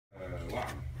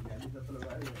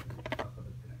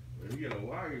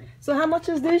So how much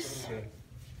is this?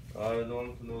 I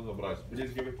don't know the price.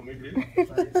 Please give it to me, please.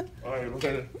 I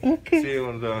will Okay. see you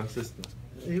on the system.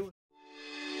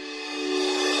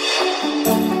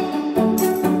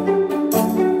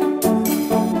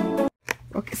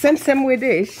 Okay, same with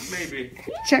this. Maybe.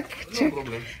 Check. No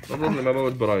problem. No problem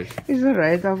about price. It's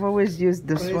alright. I've always used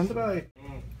this one.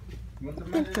 I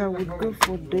think I would go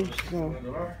for this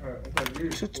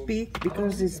toothpick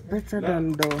because it's better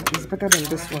than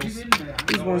this ones.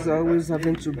 These ones are always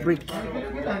having to break.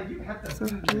 So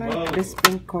I like this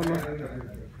pink color.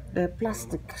 The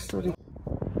plastic. Sorry.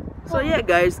 So yeah,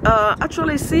 guys,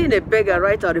 actually seeing a beggar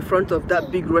right at the front of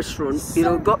that big restaurant,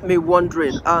 got me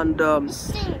wondering, and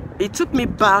it took me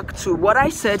back to what I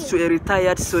said to a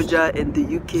retired soldier in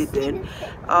the UK then,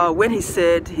 when he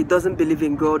said he doesn't believe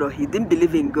in God, or he didn't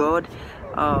believe in God,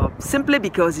 simply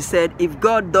because he said if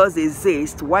God does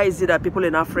exist, why is it that people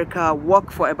in Africa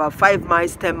walk for about 5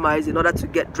 miles, 10 miles in order to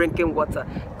get drinking water?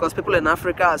 Because people in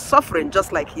Africa are suffering,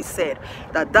 just like he said.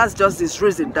 That's just his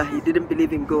reason that he didn't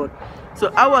believe in God. So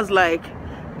I was like,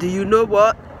 do you know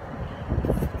what?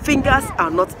 Fingers are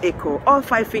not equal. All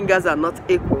 5 fingers are not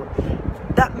equal.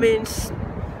 That means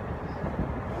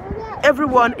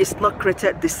everyone is not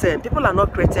created the same. People are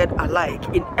not created alike.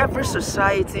 In every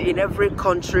society, in every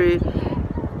country,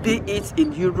 be it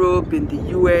in Europe, in the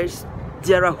US,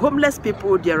 there are homeless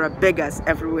people, there are beggars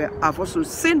everywhere. I've also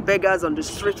seen beggars on the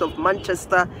streets of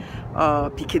Manchester,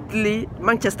 Piccadilly,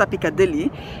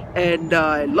 and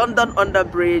London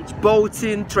Underbridge,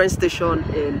 Bolton train station,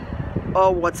 and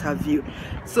all what have you.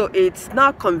 So it's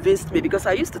now convinced me, because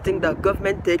I used to think that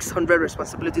government takes 100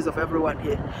 responsibilities of everyone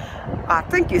here. I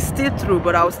think it's still true,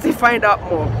 but I'll still find out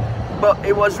more. But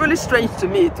it was really strange to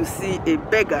me to see a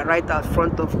beggar right out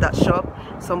front of that shop,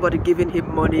 somebody giving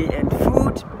him money and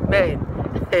food. Man,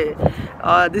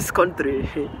 this country.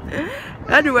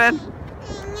 Anyway,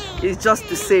 it's just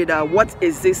to say that what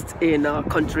exists in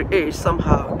country A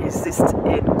somehow exists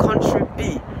in country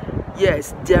B.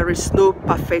 Yes, there is no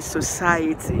perfect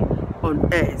society on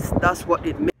earth. That's what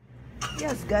it means.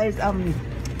 Yes, guys,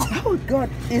 oh God,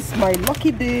 it's my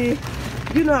lucky day.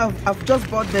 I've just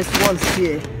bought this once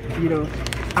here,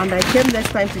 and I came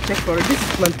next time to check for it. This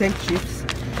is plantain chips.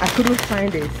 I couldn't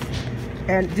find it,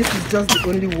 and this is just the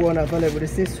only one available. It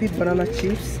says sweet banana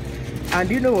chips, and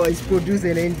you know what? It's produced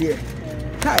in India.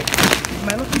 Hi,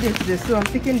 my lucky day today, so I'm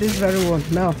picking this very one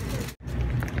now.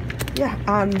 Yeah,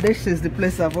 and this is the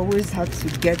place I've always had to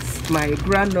get my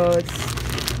granules.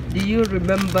 Do you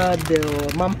remember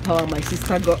the manpower my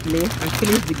sister got me? I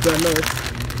finished the granules,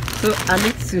 so I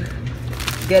need to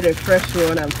get a fresh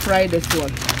one and fry this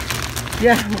one.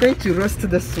 Yeah, I'm going to roast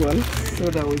this one so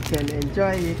that we can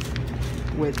enjoy it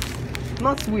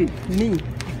not with me,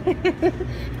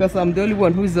 because I'm the only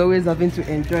one who's always having to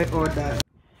enjoy all that.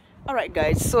 Alright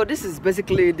guys, so this is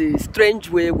basically the strange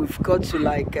way we've got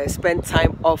to spend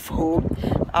time off home.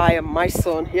 I am my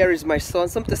son, here is my son,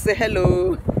 something to say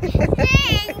hello.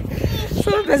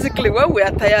 So basically when we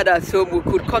are tired at home, we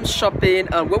could come shopping,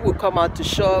 and when we come out to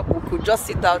shop, we could just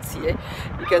sit out here.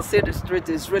 You can see the street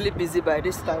is really busy by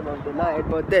this time of the night,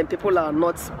 but then people are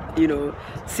not,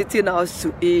 sitting out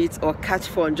to eat or catch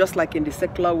fun. Just like in the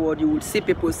secular world, you would see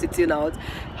people sitting out,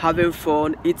 having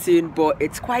fun, eating, but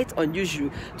it's quite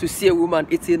unusual to see a woman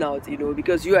eating out,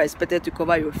 because you are expected to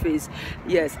cover your face.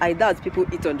 Yes, I doubt people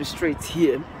eat on the street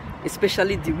here,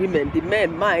 especially the women. The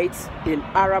men might in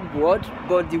Arab world,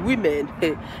 but the women,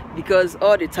 because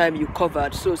all the time you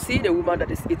covered. So seeing a woman that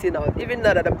is eating out, even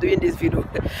now that I'm doing this video,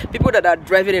 people that are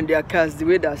driving in their cars, the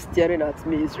way they're staring at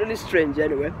me, it's really strange.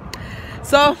 Anyway,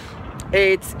 so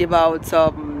it's about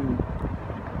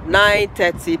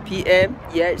 9:30 p.m.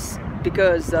 yes,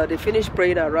 because they finished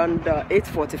praying around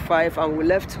 8:45, and we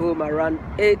left home around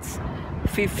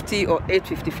 8:50 or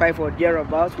 8:55 or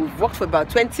thereabouts. We've walked for about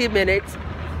 20 minutes.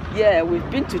 Yeah, we've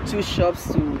been to 2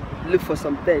 shops to look for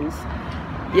some things.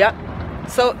 Yeah,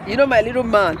 so my little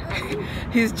man,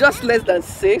 he's just less than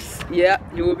 6. Yeah,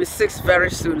 he will be 6 very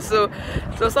soon. So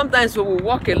sometimes when we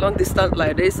walk a long distance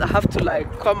like this, I have to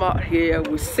come out here.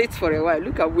 We sit for a while.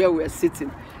 Look at where we are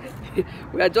sitting.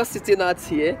 We are just sitting out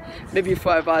here maybe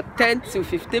for about 10 to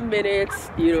 15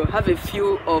 minutes, have a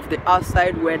view of the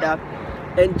outside weather,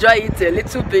 enjoy it a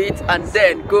little bit, and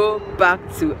then go back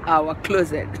to our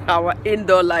closet, our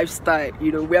indoor lifestyle,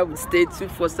 where we stay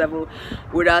 24/7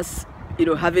 with us,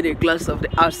 having a glance of the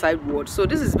outside world. So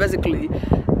this is basically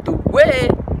the way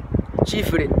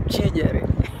Chinyere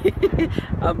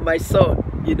and my son,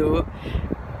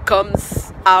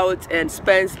 comes out and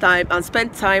spend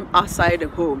time outside the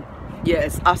home.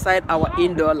 Yes, outside our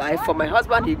indoor life. For my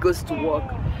husband, he goes to work.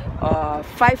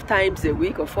 5 times a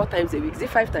week or 4 times a week. Is it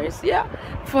 5 times? Yeah,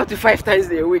 4 to 5 times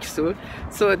a week. So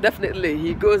definitely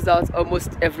he goes out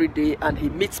almost every day and he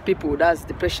meets people. That's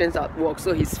the patients at work,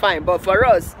 so he's fine. But for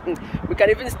us, we can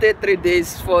even stay 3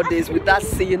 days, 4 days without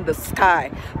seeing the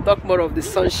sky, talk more of the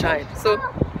sunshine. So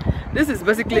this is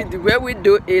basically the way we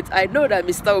do it. I know that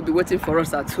Mr. will be waiting for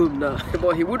us at home now,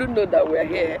 but he wouldn't know that we're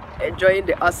here enjoying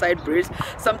the outside breeze.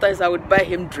 Sometimes I would buy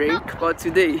him drink, but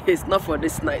today it's not for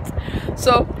this night.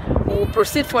 So we'll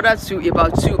proceed further to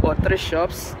about 2 or 3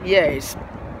 shops. Yes.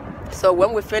 So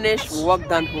when we finish, we'll walk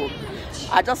down home.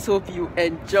 I just hope you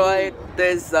enjoyed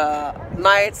this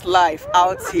night life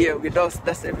out here with us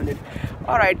this evening.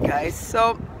 All right, guys.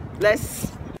 So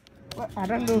let's. Well, I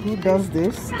don't know who does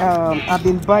this. I've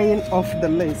been buying off the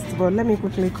list, but let me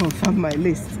quickly confirm my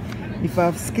list if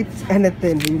I've skipped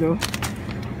anything, you know.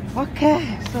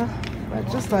 Okay, so we're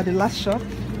just at the last shop.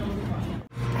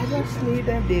 I just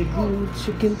needed a good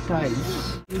chicken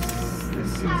thighs. This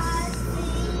is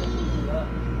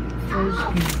fresh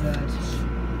gizzard.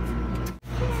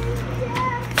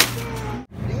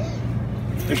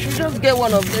 You should just get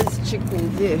one of these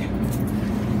chickens here.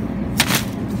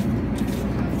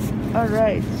 All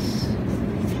right.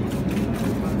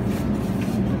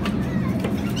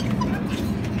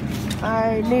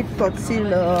 I need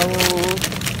tortilla.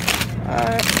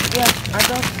 Yeah, I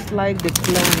just like the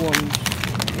plain one.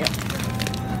 Yeah,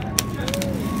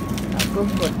 I'll go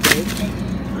for this.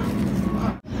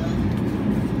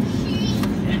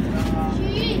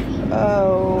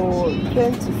 Oh,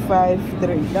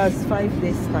 25.3. That's 5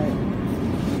 days time.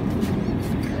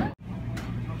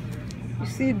 You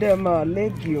see them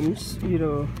legumes, you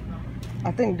know.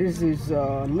 I think this is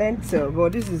lentil,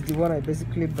 but this is the one I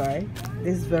basically buy.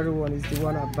 This very one is the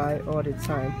one I buy all the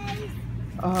time.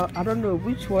 I don't know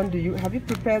which one do you have you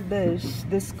prepared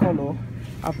this color.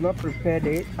 I've not prepared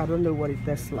it. I don't know what it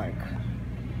tastes like.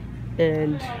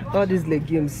 And all these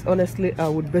legumes, honestly, I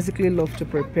would basically love to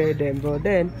prepare them, but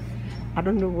then I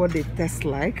don't know what they taste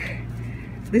like.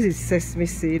 This is sesame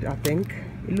seed, I think.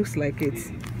 It looks like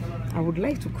it. I would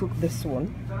like to cook this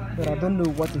one, but I don't know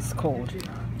what it's called.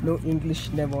 No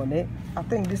English name on it. I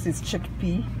think this is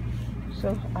chickpea.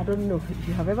 So I don't know if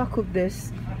you have ever cooked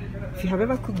this. If you have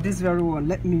ever cooked this very one,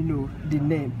 let me know the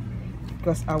name,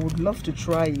 because I would love to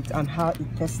try it and how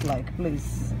it tastes like.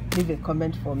 Please leave a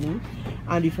comment for me.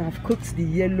 And if you have cooked the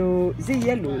yellow, is it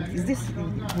yellow? Is this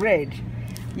red?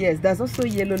 Yes, there's also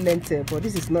yellow lentil, but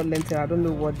this is not lentil. I don't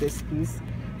know what this is.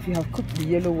 If you have cooked the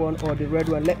yellow one or the red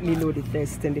one, let me know the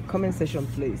taste in the comment section,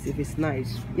 please, if it's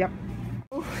nice. Yep.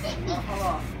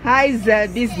 How's the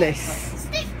business?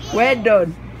 Well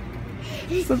done.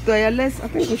 So Toya, I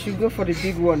think we should go for the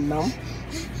big one now.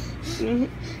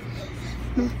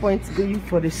 No point going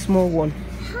for the small one.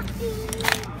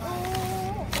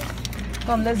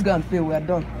 Come, let's go and pay. We're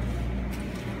done.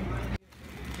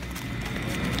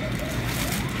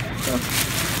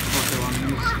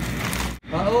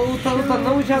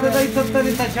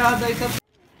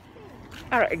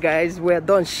 Alright guys, we're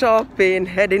done shopping,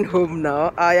 heading home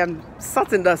now. I am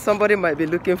certain that somebody might be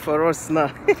looking for us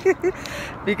now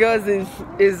because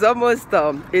it's almost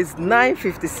it's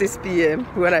 9:56 p.m.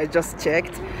 when I just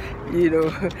checked. You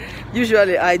know,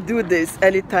 usually I do this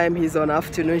anytime he's on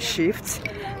afternoon shift.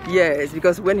 Yes,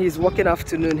 because when he's working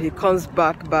afternoon, he comes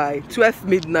back by 12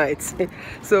 midnight.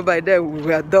 So by then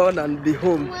we are done and be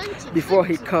home before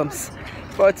he comes.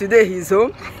 But today he's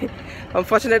home.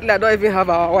 Unfortunately, I don't even have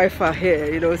our Wi-Fi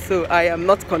here, you know, so I am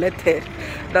not connected.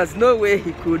 There's no way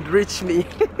he could reach me.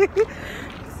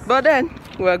 But then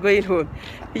we are going home.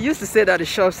 He used to say that the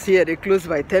shops here, they close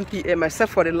by 10 p.m.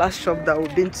 except for the last shop that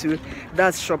we've been to.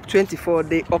 That's shop 24.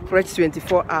 They operate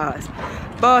 24 hours.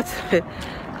 But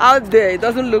out there, it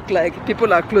doesn't look like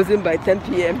people are closing by 10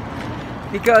 p.m.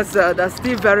 because they're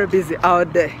still very busy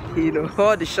out there. You know,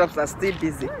 all the shops are still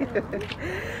busy.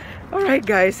 All right,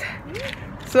 guys.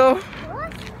 So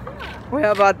we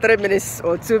have about 3 minutes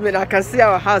or 2 minutes. I can see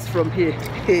our house from here.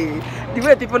 Hey, the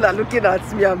way people are looking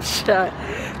at me, I'm shy.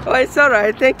 Oh, it's all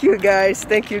right. Thank you guys.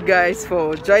 Thank you guys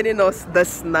for joining us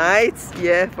this night.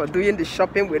 Yeah, for doing the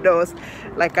shopping with us.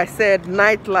 Like I said,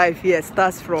 nightlife here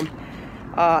starts from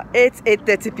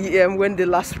 8:30 p.m. when the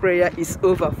last prayer is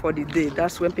over for the day.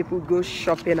 That's when people go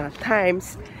shopping at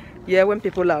times. Yeah, when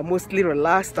people are mostly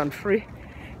relaxed and free,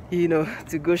 you know,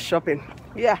 to go shopping.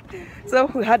 Yeah, so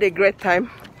we had a great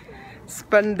time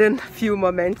spending a few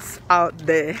moments out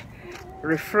there,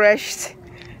 refreshed.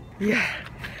 Yeah.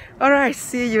 All right,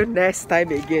 see you next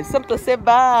time again. Something to say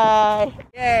bye.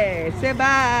 Yeah, say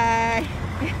bye.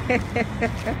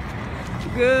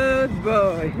 Good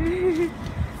boy.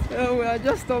 We are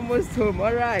just almost home.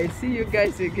 All right, see you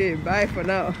guys again. Bye for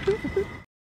now.